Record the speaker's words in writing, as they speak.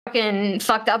fucking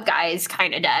fucked up guy is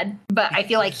kind of dead, but I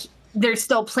feel like there's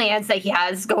still plans that he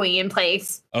has going in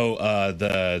place. Oh,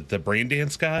 the brain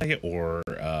dance guy, or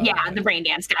yeah, the brain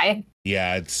dance guy.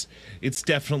 Yeah, it's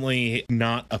definitely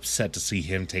not upset to see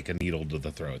him take a needle to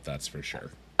the throat. That's for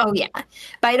sure. Oh yeah,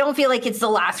 but I don't feel like it's the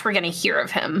last we're gonna hear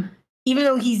of him, even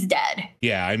though he's dead.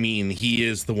 Yeah, I mean, he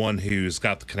is the one who's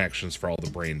got the connections for all the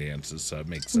brain dances, so it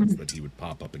makes sense that he would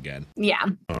pop up again. Yeah.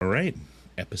 All right.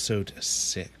 Episode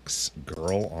 6,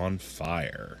 Girl on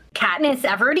Fire. Katniss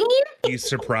Everdeen? Be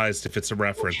surprised if it's a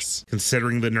reference,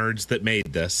 considering the nerds that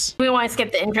made this. We want to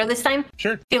skip the intro this time?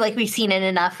 Sure. I feel like we've seen it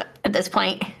enough at this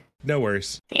point. No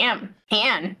worries. Damn,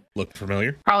 Han. Look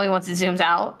familiar? Probably once it zooms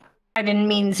out. I didn't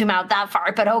mean zoom out that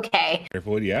far, but okay.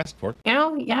 Careful what you ask for. You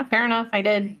know, yeah, fair enough. I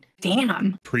did.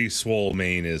 Damn. Pre-swole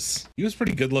Maine he was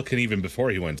pretty good looking even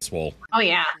before he went swole. Oh,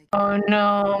 yeah. Oh,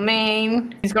 no,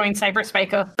 Maine. He's going Cyber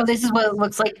Spyco. Oh, this is what it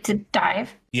looks like to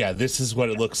dive? Yeah, this is what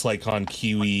it looks like on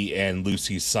Kiwi and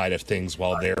Lucy's side of things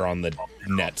while they're on the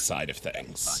net side of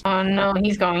things. Oh, no,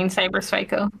 he's going Cyber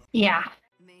Spyco. Yeah.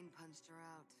 Maine punched her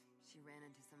out. She ran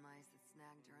into some ice that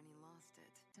snagged her and he lost it.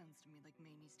 Sounds to me like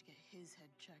Maine needs to get his head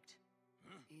checked.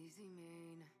 Easy,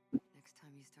 Maine. Next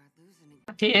time you start losing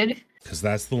it. Dude. Because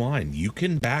that's the line. You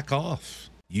can back off.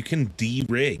 You can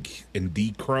de-rig and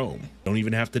de-chrome. Don't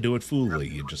even have to do it fully.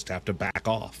 You just have to back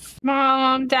off.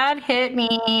 Mom, Dad hit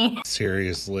me.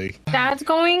 Seriously. Dad's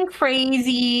going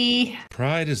crazy.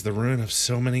 Pride is the ruin of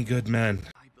so many good men.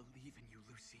 I believe in you,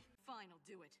 Lucy. Fine, I'll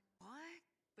do it. What?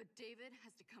 But David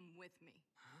has to come with me.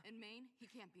 And Maine, he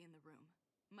can't be in the room.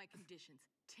 My conditions.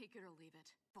 Take it or leave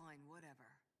it. Fine, whatever.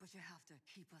 But you have to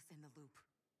keep us in the loop.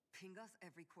 Ping us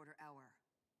every quarter hour.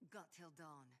 Got till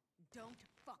dawn. Don't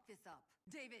fuck this up.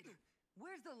 David,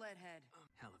 where's the lead head?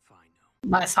 Hell if I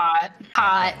know. Less hot.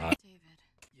 Hot. David.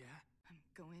 Yeah? I'm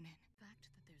going in. The fact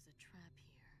that there's a trap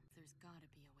here. There's gotta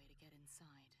be a way to get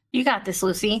inside. You got this,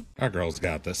 Lucy. Our girl's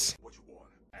got this. What you want?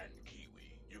 And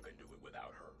Kiwi, you can do it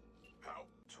without her. How?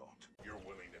 Talked. You're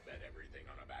willing to bet everything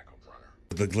on a backup runner.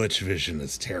 The glitch vision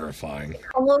is terrifying.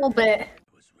 A little bit. It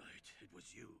was right. It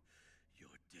was you.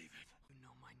 You're David. You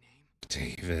know my name?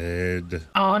 David.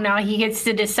 Oh, now he gets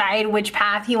to decide which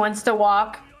path he wants to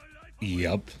walk.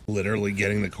 Yep. Literally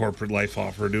getting the corporate life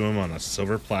offered to him on a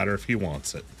silver platter if he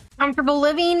wants it. Comfortable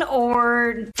living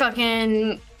or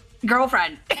fucking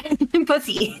girlfriend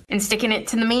pussy and sticking it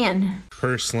to the man.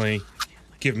 Personally,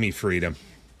 give me freedom.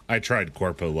 I tried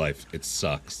corpo life. It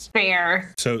sucks.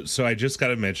 Fair. So I just got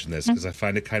to mention this because I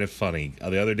find it kind of funny.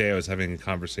 The other day I was having a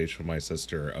conversation with my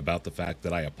sister about the fact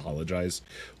that I apologize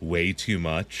way too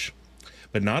much.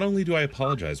 But not only do I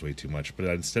apologize way too much, but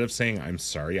instead of saying I'm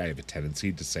sorry, I have a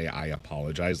tendency to say I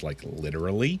apologize, like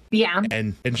literally. Yeah.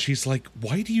 And she's like,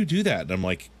 why do you do that? And I'm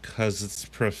like, because it's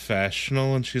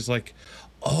professional. And she's like,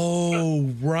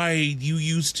 oh, right. You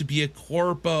used to be a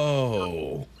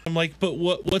corpo. I'm like, but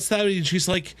what's that? And she's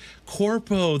like,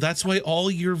 corpo. That's why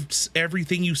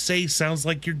everything you say sounds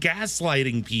like you're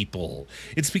gaslighting people.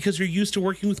 It's because you're used to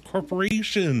working with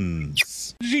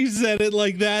corporations. She said it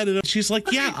like that. And she's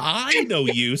like, yeah, I know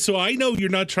you. So I know you're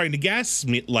not trying to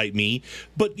gaslight me,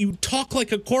 but you talk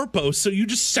like a corpo. So you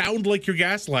just sound like you're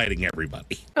gaslighting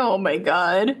everybody. Oh my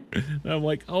God. And I'm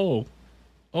like, oh,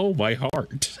 my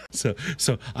heart. So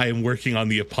I am working on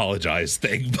the apologize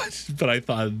thing, but I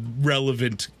thought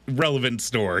relevant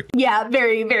story. Yeah,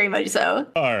 very, very much so.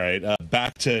 All right,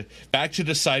 back to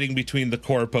deciding between the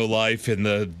corpo life and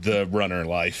the runner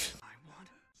life. I want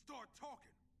to start talking.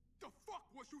 The fuck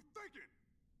was you thinking?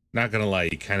 Not gonna lie,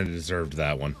 you kind of deserved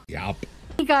that one. Yup.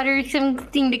 He got her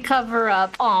something to cover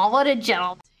up. Aw, what a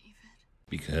gentleman.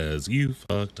 Because you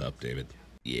fucked up, David.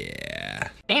 Yeah.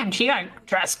 Damn, she got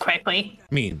dressed quickly.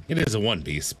 I mean, it is a one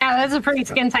piece. Yeah, that's a pretty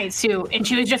skin tight suit. And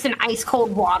she was just in ice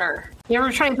cold water. You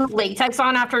ever try and put latex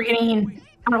on after getting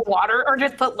out of water, or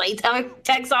just put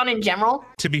latex on in general?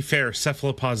 To be fair,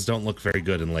 cephalopods don't look very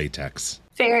good in latex.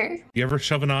 Fair. You ever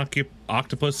shove an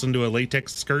octopus into a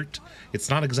latex skirt?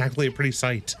 It's not exactly a pretty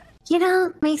sight. You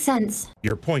know, makes sense.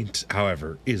 Your point,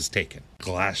 however, is taken.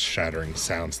 Glass shattering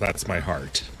sounds, that's my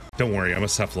heart. Don't worry, I'm a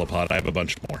cephalopod. I have a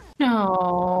bunch more.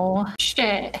 No,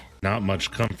 shit. Not much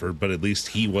comfort, but at least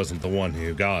he wasn't the one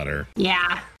who got her.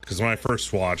 Yeah. Because when I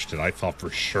first watched it, I thought for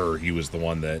sure he was the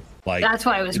one that, like... That's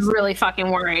what I was really fucking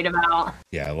worried about.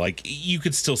 Yeah, like, you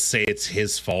could still say it's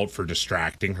his fault for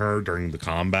distracting her during the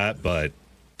combat, but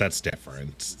that's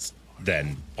different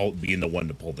than being the one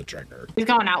to pull the trigger. He's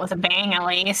going out with a bang, at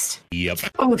least. Yep.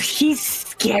 Oh, he's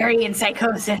scary in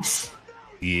Psychosis.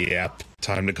 Yep.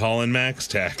 Time to call in Max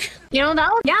Tech. You know,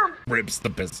 that one? Yeah. Rips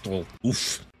the pistol.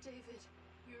 Oof. David,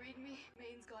 you read me?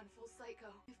 Maine's gone full psycho.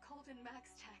 You've called in Max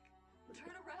Tech.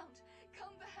 Turn around. Come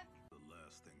back.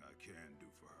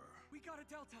 got a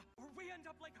Delta, or we end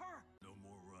up like her. No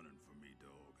more running for me,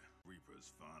 dog.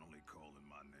 Reaper's finally calling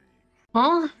my name.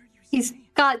 Well, he's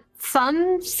got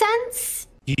some sense.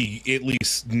 He at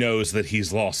least knows that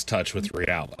he's lost touch with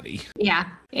reality. Yeah,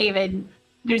 David,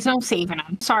 there's no saving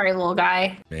him. Sorry, little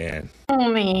guy. Man,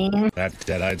 Oh, man. that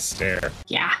dead-eyed stare.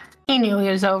 Yeah, he knew he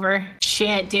was over.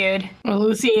 Shit, dude.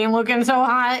 Lucy ain't looking so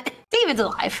hot. David's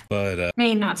alive. But, I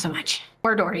mean, not so much.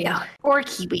 Or Dorio. Or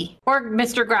Kiwi. Or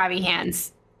Mr. Grabby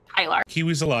Hands. Tyler.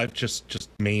 Kiwi's alive, just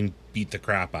Maine beat the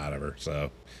crap out of her,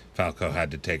 so Falco had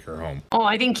to take her home. Oh,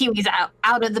 I think Kiwi's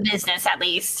out of the business, at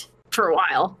least. For a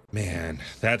while. Man,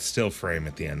 that's still frame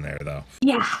at the end there, though.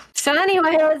 Yeah. So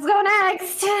anyway, let's go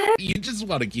next. You just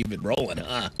want to keep it rolling,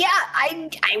 huh? Yeah, I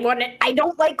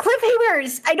don't like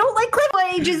cliffhangers. I don't like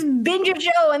cliffhangers. I just binge a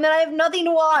show and then I have nothing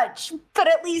to watch. But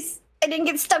at least I didn't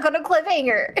get stuck on a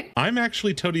cliffhanger. I'm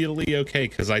actually totally okay,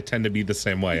 because I tend to be the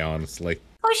same way, honestly.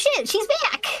 Oh shit, she's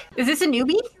back. Is this a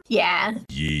newbie? Yeah.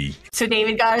 Yee. So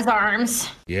David got his arms.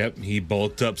 Yep, he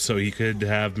bulked up so he could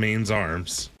have Maine's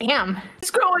arms. Damn. He's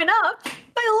growing up.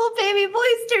 My little baby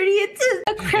boy's turning into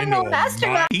a criminal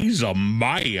mastermind. He's a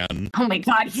man. Oh my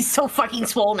god, he's so fucking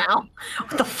swole now.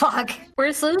 What the fuck?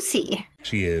 Where's Lucy?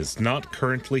 She is not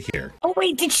currently here. Oh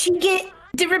wait,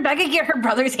 did Rebecca get her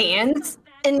brother's hands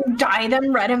and dye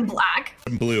them red and black?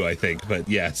 Blue, I think, but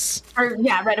yes. Or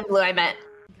yeah, red and blue I meant.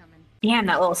 Man,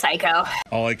 that little psycho.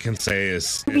 All I can say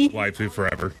is waifu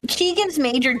forever. She gives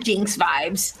major Jinx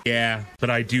vibes. Yeah,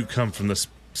 but I do come from the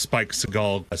Spike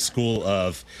Seagal school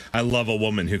of, I love a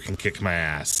woman who can kick my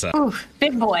ass. So. Ooh,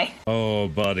 big boy. Oh,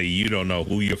 buddy, you don't know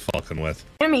who you're fucking with.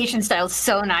 Animation style is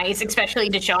so nice, especially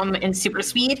to show him in super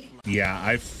speed. Yeah,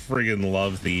 I friggin'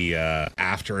 love the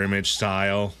after image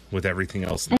style with everything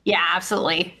else. Yeah,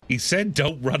 absolutely. He said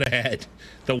don't run ahead.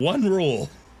 The one rule.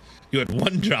 You had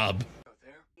one job.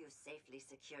 You safely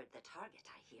secured the target,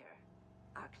 I hear.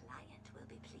 Our client will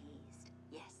be pleased.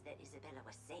 Yes, that Isabella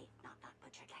was safe, not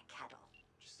butchered like cattle.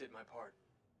 Just did my part.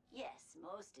 Yes,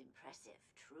 most impressive.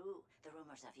 True. The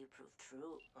rumors of you proved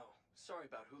true. Oh, sorry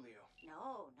about Julio.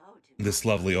 No, This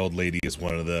lovely old lady is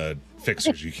one of the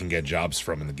fixers you can get jobs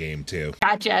from in the game, too.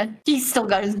 Gotcha. He's still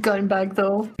got his gun back,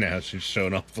 though. Now she's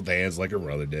showing off with the hands like her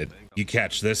brother did. You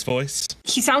catch this voice?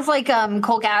 He sounds like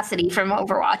Cole Cassidy from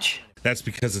Overwatch. That's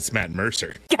because it's Matt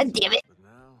Mercer. God damn it.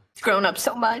 He's grown up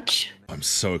so much. I'm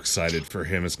so excited for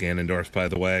him as Ganondorf, by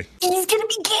the way. He's gonna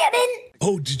be Ganon!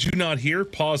 Oh, did you not hear?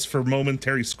 Pause for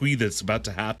momentary squee that's about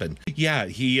to happen. Yeah,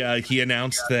 he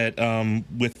announced that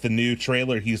with the new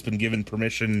trailer, he's been given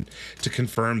permission to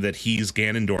confirm that he's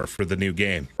Ganondorf for the new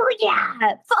game. Oh yeah!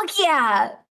 Fuck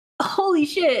yeah! Holy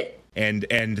shit! And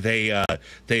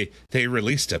they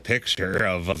released a picture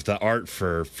of the art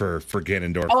for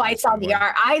Ganondorf. Oh, I saw the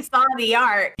art. I saw the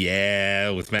art.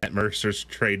 Yeah, with Matt Mercer's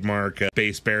trademark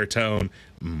bass baritone.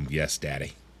 Yes,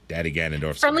 Daddy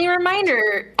Ganondorf. Friendly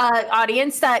reminder,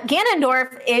 audience, that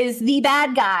Ganondorf is the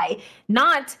bad guy,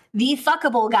 not the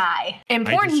fuckable guy. In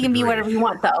porn, he can be whatever you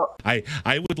want, though.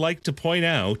 I would like to point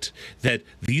out that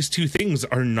these two things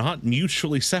are not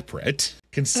mutually separate.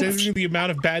 Considering the amount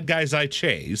of bad guys I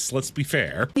chase, let's be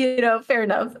fair. You know, fair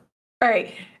enough. All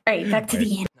right, back to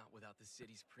the end. Not without the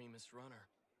city's primus runner.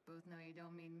 Both know you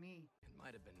don't mean me. It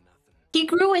might have been nothing. He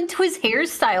grew into his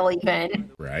hairstyle, even.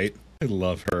 Right? I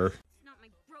love her. It's not my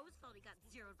bro's fault he got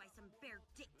zeroed by some bare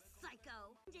dick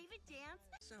psycho. David dance?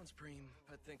 Sounds preem.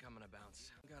 I think I'm gonna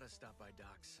bounce. Gotta stop by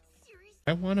Doc's. Seriously?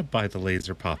 I want to buy the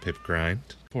laser pop hip grind.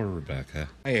 Poor Rebecca.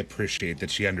 I appreciate that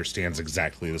she understands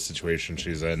exactly the situation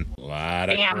she's in. A lot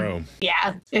of room.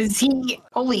 Yeah. Is he?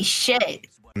 Holy shit.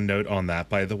 Note on that,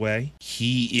 by the way,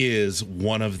 he is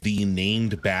one of the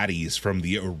named baddies from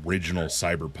the original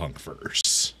Cyberpunk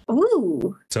verse.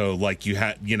 Ooh. So like you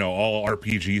had, all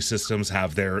RPG systems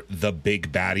have the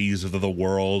big baddies of the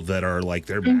world that are like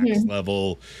their max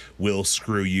level will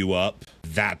screw you up.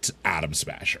 That's Atom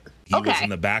Smasher. He was in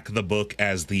the back of the book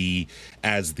as the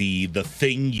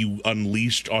thing you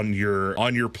unleashed on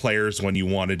your players when you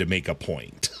wanted to make a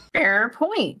point. Fair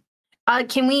point.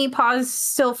 Can we pause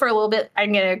still for a little bit?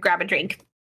 I'm gonna grab a drink.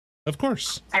 Of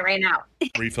course. I ran out.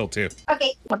 Refill too.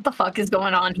 Okay. What the fuck is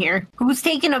going on here? Who's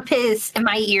taking a piss in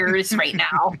my ears right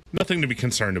now? Nothing to be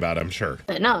concerned about, I'm sure.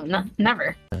 No,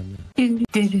 never.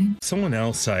 Someone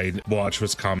else I watched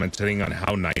was commenting on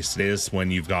how nice it is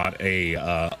when you've got a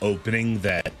opening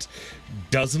that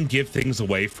doesn't give things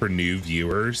away for new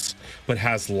viewers, but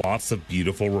has lots of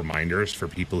beautiful reminders for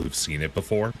people who've seen it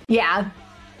before. Yeah.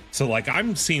 So like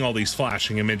I'm seeing all these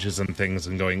flashing images and things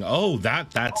and going, oh,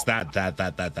 that's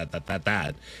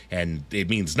that, and it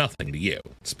means nothing to you.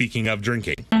 Speaking of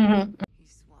drinking. He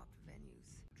swapped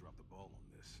venues. Drop the ball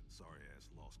on this. Sorry ass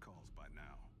lost calls by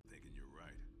now. Thinking you're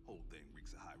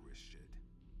dangerous shit.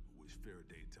 Wish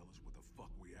Faraday tell us what the fuck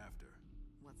we after.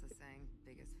 What's the saying?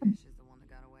 Biggest fish is the one that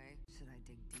got away. Should I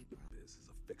dig deeper? This is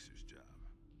a fixer's job.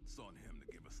 It's on him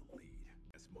to give us a lead.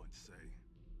 As much say,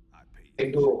 I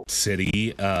pay you.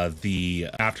 City, the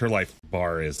Afterlife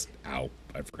bar is out.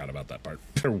 I forgot about that part.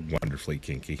 They're wonderfully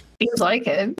kinky. Seems like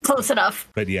it. Close enough.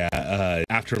 But yeah,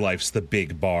 Afterlife's the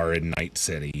big bar in Night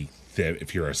City.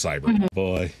 If you're a cyber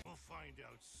boy. We'll find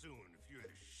out soon if you're the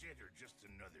shit or just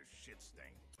another shit stain.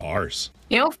 Ours.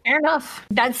 You know, fair enough.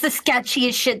 That's the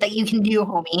sketchiest shit that you can do,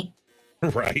 homie.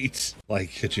 Right?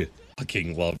 Like, could you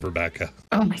fucking love Rebecca?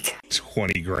 Oh my god.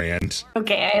 20 grand.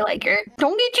 Okay, I like her.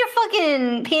 Don't get your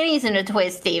fucking panties in a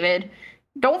twist, David.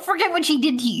 Don't forget what she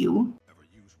did to you. Ever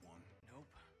use one? Nope.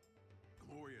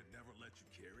 Gloria never let you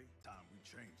carry? Time we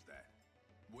change that.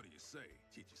 What do you say?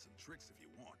 Teach you some tricks if you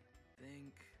want.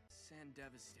 Think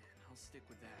Sandevistan. I'll stick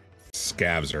with that.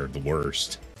 Scabs are the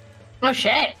worst. Oh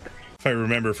shit. If I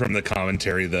remember from the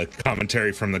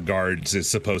commentary from the guards is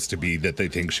supposed to be that they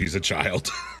think she's a child.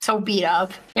 So beat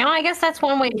up. You know, I guess that's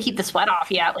one way to keep the sweat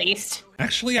off you, at least.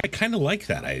 Actually, I kind of like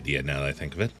that idea now that I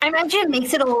think of it. I imagine it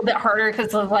makes it a little bit harder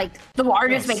because of, like, the water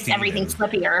just makes steam. everything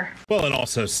slippier. Well, and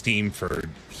also steam for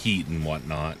heat and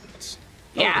whatnot.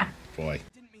 Yeah. Oh, boy.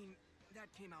 Didn't mean that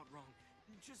came out wrong.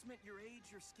 Just meant your age,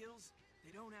 your skills,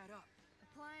 they don't add up.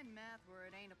 Applying math where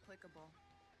it ain't applicable.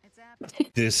 It's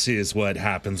apt. This is what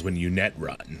happens when you net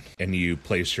run and you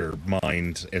place your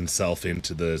mind and self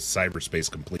into the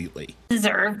cyberspace completely.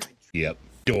 Deserved. Yep.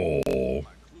 Oh,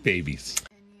 babies.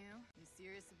 And you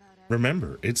serious about it?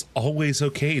 Remember, it's always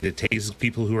okay to tase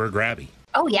people who are grabby.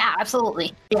 Oh yeah,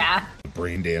 absolutely. Yeah.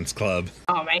 Brain Dance Club.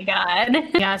 Oh my god.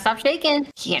 You gotta stop shaking.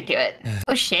 Can't do it.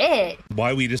 Oh shit.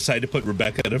 Why we decided to put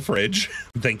Rebecca in a fridge.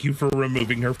 Thank you for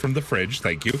removing her from the fridge.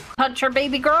 Thank you. Touch her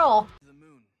baby girl. The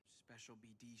moon. Special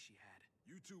BD she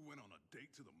had. You two went on a date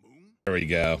to the moon? There we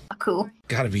go. Cool.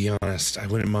 Gotta be honest, I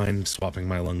wouldn't mind swapping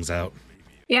my lungs out.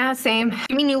 Yeah, same.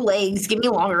 Give me new legs. Give me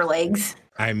longer legs.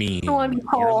 I mean, I wanna be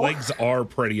your tall. legs are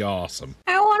pretty awesome.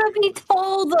 I want to be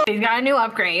tall though. He's got a new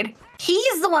upgrade.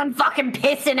 He's the one fucking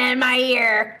pissing in my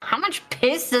ear. How much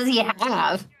piss does he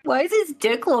have? Why does his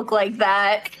dick look like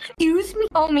that? Excuse me,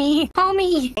 homie.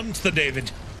 Homie. Once the David.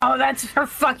 Oh, that's her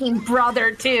fucking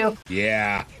brother too.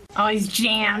 Yeah, Oh, he's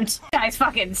jammed. Guy's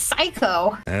fucking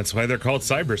psycho. that's why they're called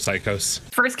cyber psychos.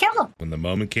 First kill. When the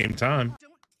moment came time.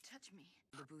 Don't touch me.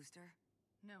 The booster?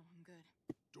 No, I'm good.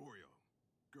 Dorio,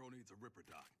 girl needs a ripper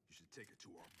doc. You should take it to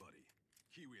our buddy.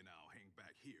 Kiwi and I'll hang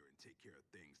back here and take care of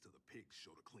things till the pigs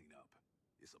show to clean up.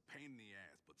 It's a pain in the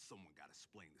ass, but someone gotta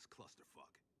explain this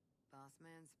clusterfuck. Boss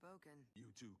man spoken. You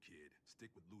too, kid.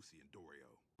 Stick with Lucy and Dorio.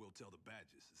 We'll tell the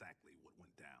badges exactly what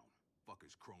went down.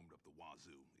 Fuckers chromed up the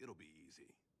wazoo. It'll be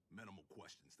easy. Minimal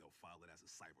questions. They'll file it as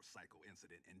a cyber psycho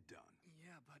incident and done.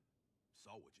 Yeah, but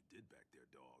Saw what you did back there,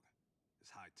 dog. It's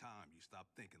high time you stop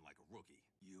thinking like a rookie.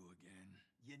 You again.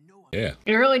 You know I'm Yeah.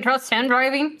 You really trust him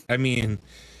driving? I mean,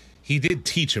 he did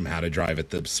teach him how to drive at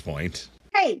this point.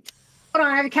 Hey, hold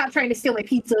on. I have a cat trying to steal my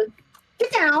pizza.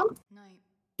 Get down.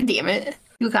 Night. Damn it.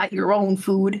 You got your own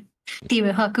food. Damn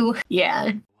it, Haku. Yeah.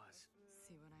 was.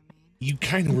 See what I mean? You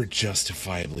kind of were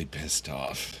justifiably pissed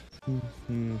off.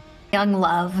 Young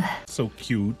love. So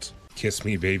cute. Kiss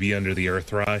me, baby, under the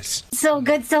earth rise. So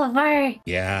good so far.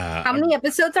 Yeah. How many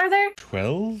episodes are there?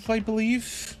 12, I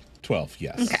believe. 12,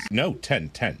 yes. Okay. No,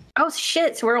 10. Oh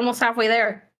shit, so we're almost halfway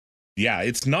there. Yeah,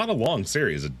 it's not a long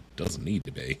series. It doesn't need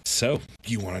to be. So,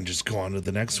 do you want to just go on to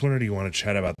the next one, or do you want to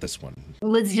chat about this one?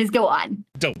 Let's just go on.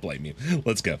 Don't blame you.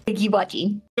 Let's go. Keep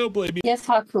watching. Don't blame you. Yes,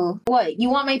 Haku. What? You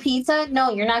want my pizza? No,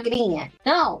 you're not getting it.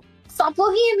 No. Stop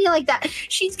looking at me like that.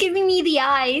 She's giving me the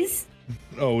eyes.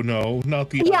 Oh no, not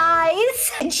the The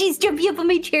eyes. And she's jumping up on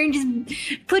my chair and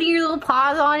just putting your little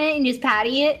paws on it and just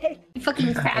patting it. You fucking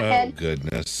Oh crackhead.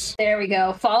 goodness. There we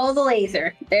go. Follow the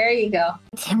laser. There you go.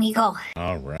 Here we go.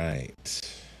 All right.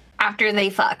 After they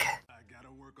fuck. I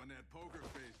gotta work on that poker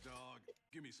face, dog.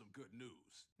 Give me some good news.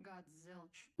 God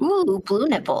zilch. Ooh, blue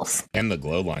nipples. And the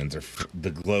glow lines are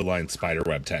the glow line spider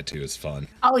web tattoo is fun.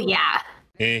 Oh yeah.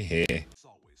 Hey hey. It's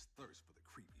always thirst for the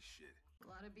creepy shit. A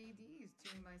lot of BDs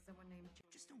tuned by someone named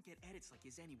Just don't get edits like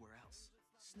he's anywhere else.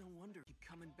 It's no wonder keep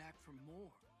coming back for more.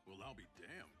 Well, I'll be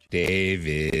damned.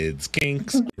 David's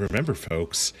kinks. Remember,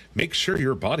 folks, make sure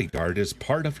your bodyguard is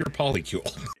part of your polycule.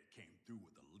 Came through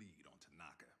with the lead on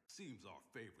Tanaka. Seems our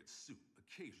favorite suit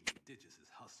occasionally ditches his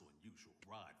hustle and usual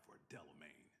ride for a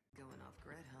Delamain. Going off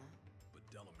grid, huh? But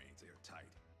Delamain's airtight.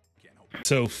 Can't help it.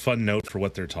 So, fun note for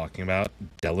what they're talking about.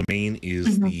 Delamain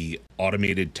is the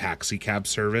automated taxi cab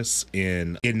service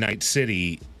in Night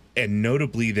City. And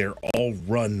notably, they're all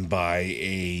run by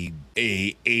a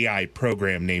AI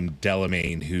program named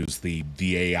Delamain, who's the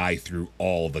AI through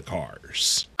all the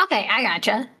cars. Okay, I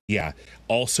gotcha. Yeah.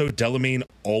 Also, Delamain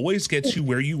always gets you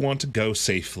where you want to go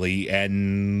safely,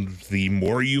 and the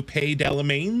more you pay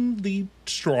Delamain, the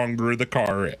stronger the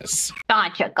car is.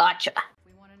 Gotcha. If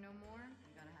we want to know more,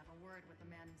 we gotta have a word with the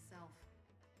man himself.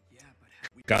 Yeah, but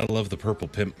we Gotta love the purple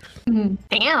pimp.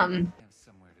 Damn. have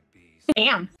somewhere to be.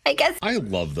 Damn. I guess. I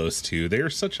love those two. They're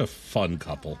such a fun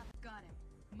couple. Got him.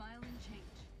 Mile and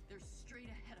change. They're straight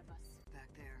ahead of us. Back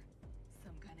there.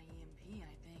 Some kind of EMP,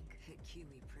 I think. Hit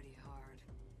Kiwi pretty hard.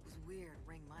 Was weird,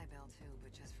 rang my bell too,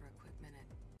 but just for a quick minute.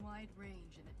 Wide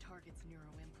range and it targets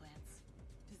neuro implants.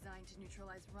 Designed to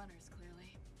neutralize runners,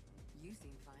 clearly. You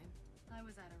seem fine. I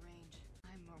was out of range.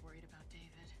 I'm more worried about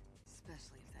David.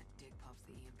 Especially if that dick pops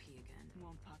the EMP again.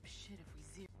 Won't pop shit if we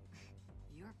zero.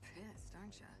 You're pissed,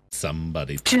 aren't ya?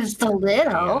 Somebody. Just a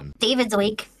little. Man. David's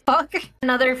weak. Fuck.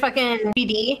 Another fucking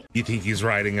BD. You think he's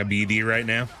riding a BD right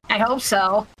now? I hope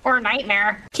so. Or a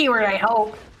nightmare. Keyword, I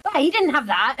hope. Yeah, he didn't have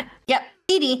that. Yep.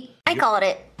 BD. I called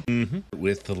it.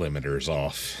 With the limiters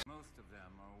off. Most of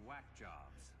them are whack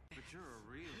jobs. But you're a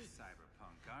real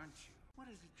cyberpunk, aren't you? What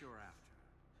is it you're after?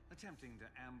 Attempting to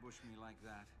ambush me like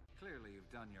that? Clearly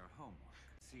you've done your homework.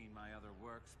 Seen my other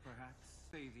works, perhaps?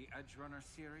 Say the Edgerunner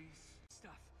series?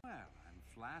 Stuff. Well, I'm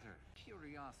flattered.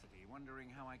 Curiosity,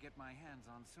 wondering how I get my hands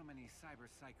on so many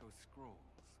cyber-psycho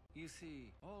scrolls. You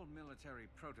see, all military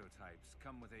prototypes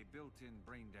come with a built-in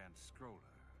braindance scroller.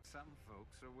 Some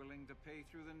folks are willing to pay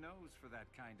through the nose for that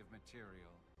kind of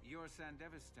material. Your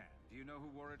Sandevistan, do you know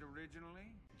who wore it originally?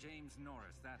 James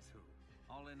Norris, that's who.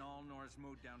 All in all, Norris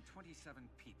mowed down 27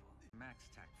 people.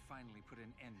 Max Tack finally put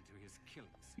an end to his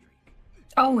killing streak.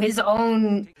 Oh, his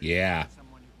own. Yeah.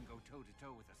 Someone who can go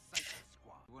toe-to-toe with a psycho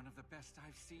squad. One of the best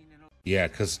I've seen in a... Yeah,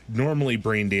 because normally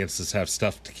brain dances have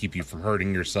stuff to keep you from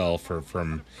hurting yourself or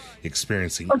from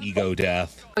experiencing ego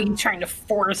death. Are you trying to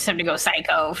force him to go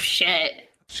psycho? Shit.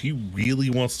 She really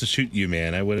wants to shoot you,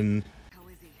 man. I wouldn't... How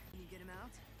is he? Can you get him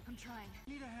out? I'm trying.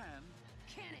 Need a hand?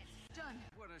 Can it? Done.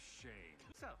 What a shame.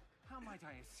 So, how might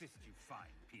I assist you fine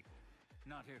people?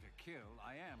 Not here to kill,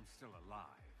 I am still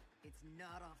alive. It's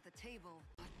not off the table.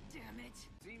 Damn it.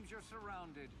 Seems you're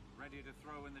surrounded. Ready to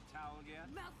throw in the towel yet?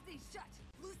 Mouth these shut.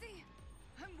 Lucy,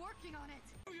 I'm working on it.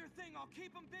 Do your thing, I'll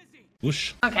keep them busy.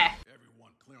 Whoosh. Okay.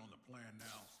 Everyone clear on the plan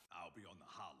now? I'll be on the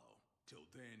hollow. Till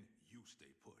then, you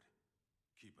stay put.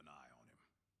 Keep an eye on him.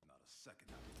 Not a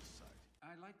second out of his sight.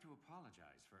 I'd like to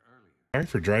apologize for earlier. Sorry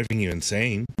for driving you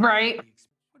insane. Right.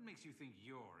 What makes you think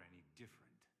you're any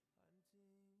different?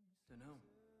 Dunno.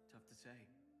 Tough to say.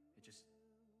 It just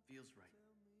feels right.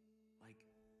 Like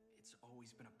it's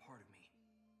always been a part of me.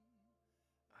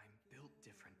 I'm built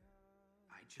different.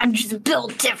 I'm just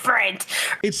built different.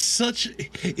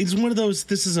 It's one of those,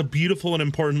 this is a beautiful and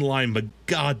important line, but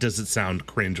God, does it sound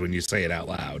cringe when you say it out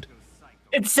loud.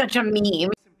 It's such a meme.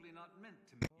 Simply not meant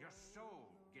to. Your soul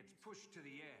gets pushed to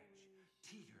the edge,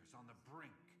 teeters on the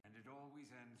brink, and it always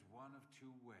ends one of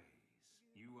two ways.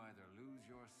 You either lose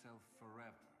yourself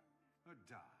forever or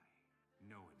die.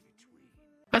 No in between.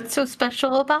 What's so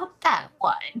special about that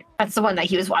one? That's the one that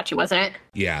he was watching, wasn't it?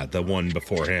 Yeah, the one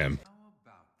before him. How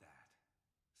about that?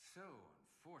 So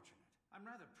unfortunate. I'm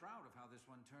rather proud of how this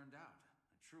one turned out.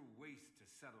 A true waste to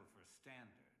settle for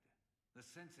standard. The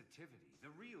sensitivity,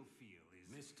 the real feel is...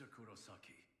 Mr.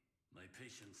 Kurosaki, my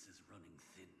patience is running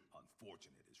thin.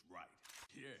 Unfortunate is right.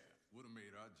 Yeah, would have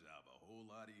made our job a whole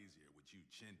lot easier with you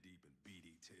chin deep in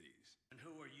beady titties. And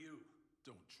who are you?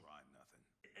 Don't try nothing.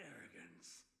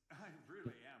 Arrogance. I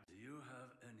really am. Do you have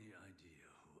any idea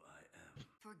who I am?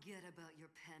 Forget about your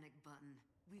panic button.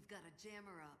 We've got a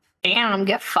jammer up. Damn,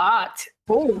 get fucked.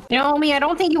 Ooh. You know me, I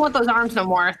don't think you want those arms no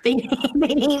more. They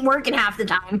ain't working half the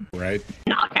time. Right?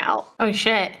 Knockout. Oh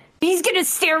shit. He's gonna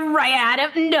stare right at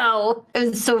him. No. It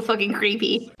was so fucking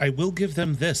creepy. I will give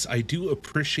them this. I do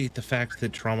appreciate the fact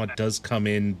that Trauma does come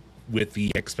in with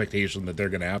the expectation that they're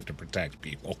going to have to protect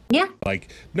people. Yeah.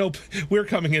 Like, nope, we're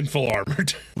coming in full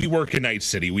armored. We work in Night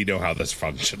City. We know how this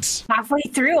functions. Halfway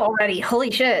through already.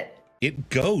 Holy shit. It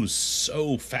goes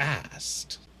so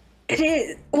fast. It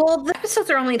is. Well, the episodes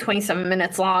are only 27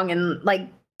 minutes long, and like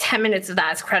 10 minutes of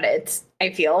that is credits,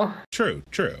 I feel. True.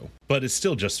 But it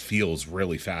still just feels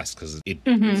really fast because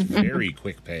it's very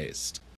quick paced.